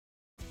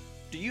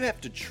Do you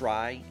have to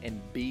try and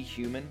be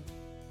human,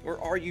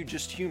 or are you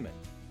just human?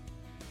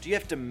 Do you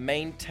have to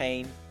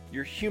maintain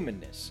your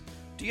humanness?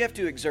 Do you have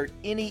to exert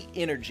any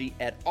energy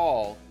at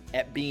all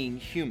at being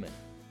human?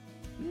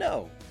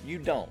 No, you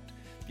don't.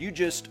 You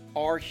just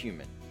are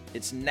human.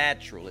 It's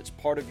natural. It's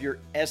part of your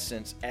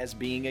essence as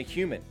being a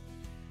human.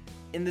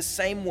 In the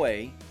same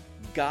way,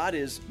 God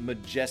is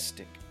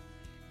majestic.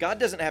 God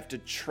doesn't have to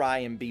try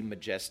and be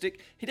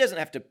majestic. He doesn't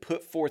have to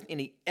put forth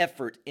any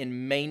effort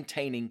in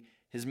maintaining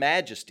His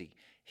majesty.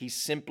 He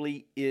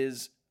simply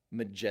is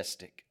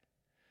majestic.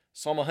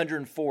 Psalm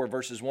 104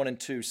 verses 1 and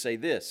 2 say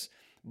this,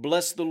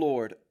 "Bless the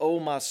Lord, O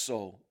my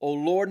soul. O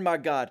Lord my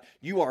God,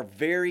 you are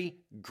very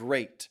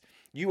great.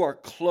 You are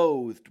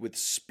clothed with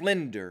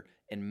splendor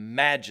and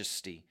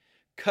majesty,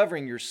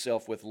 covering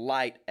yourself with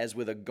light as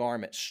with a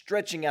garment,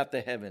 stretching out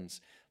the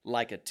heavens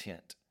like a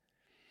tent."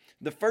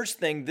 The first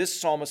thing this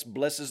psalmist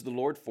blesses the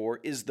Lord for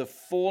is the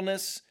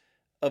fullness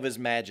of His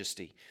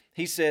majesty.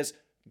 He says,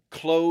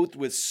 clothed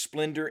with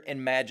splendor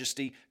and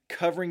majesty,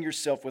 covering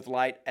yourself with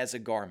light as a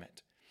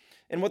garment.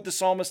 And what the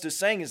psalmist is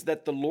saying is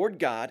that the Lord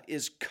God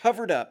is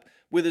covered up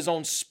with His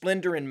own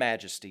splendor and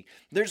majesty.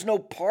 There's no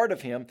part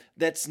of Him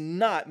that's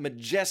not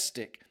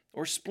majestic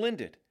or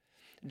splendid.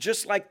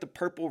 Just like the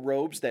purple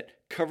robes that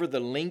cover the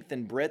length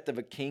and breadth of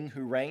a king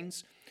who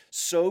reigns,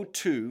 so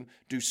too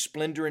do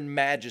splendor and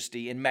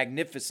majesty and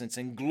magnificence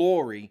and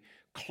glory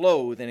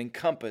clothe and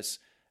encompass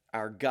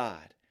our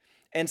God.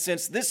 And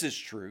since this is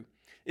true,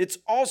 it's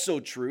also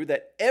true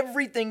that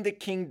everything the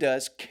King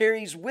does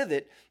carries with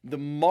it the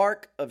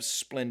mark of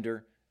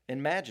splendor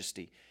and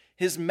majesty.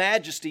 His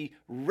majesty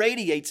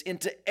radiates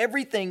into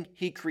everything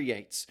He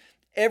creates,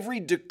 every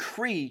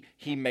decree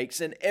He makes,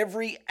 and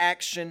every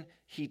action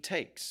He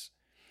takes.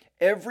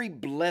 Every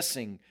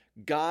blessing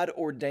God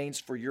ordains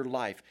for your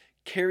life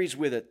carries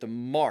with it the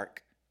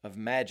mark of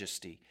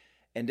majesty,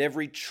 and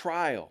every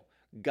trial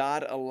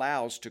God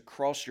allows to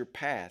cross your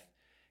path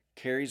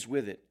carries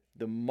with it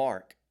the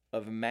mark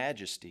of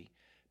majesty,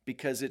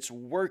 because it's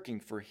working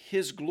for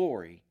His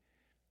glory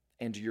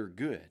and your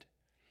good.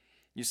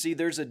 You see,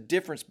 there's a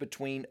difference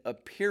between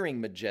appearing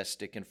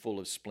majestic and full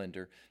of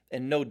splendor,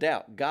 and no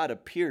doubt God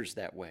appears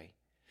that way.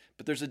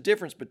 But there's a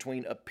difference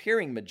between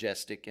appearing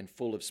majestic and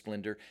full of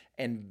splendor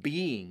and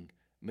being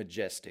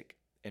majestic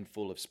and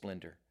full of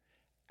splendor.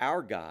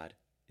 Our God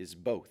is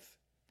both.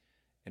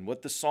 And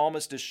what the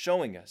psalmist is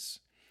showing us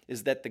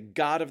is that the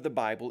God of the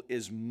Bible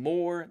is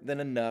more than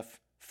enough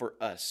for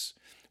us.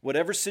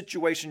 Whatever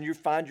situation you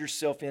find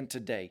yourself in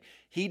today,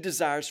 He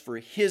desires for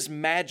His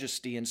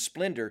majesty and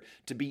splendor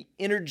to be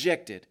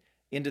interjected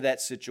into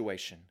that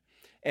situation.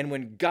 And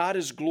when God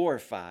is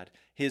glorified,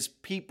 His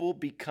people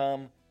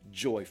become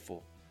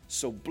joyful.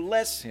 So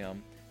bless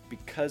Him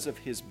because of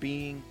His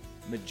being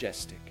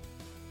majestic.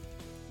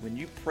 When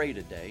you pray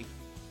today,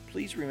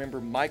 please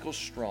remember Michael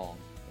Strong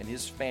and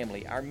his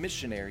family, our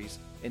missionaries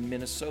in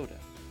Minnesota.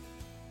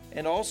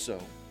 And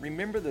also,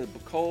 remember the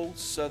Bacol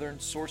Southern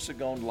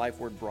Sorsogon Life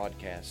Word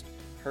broadcast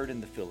heard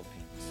in the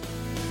Philippines.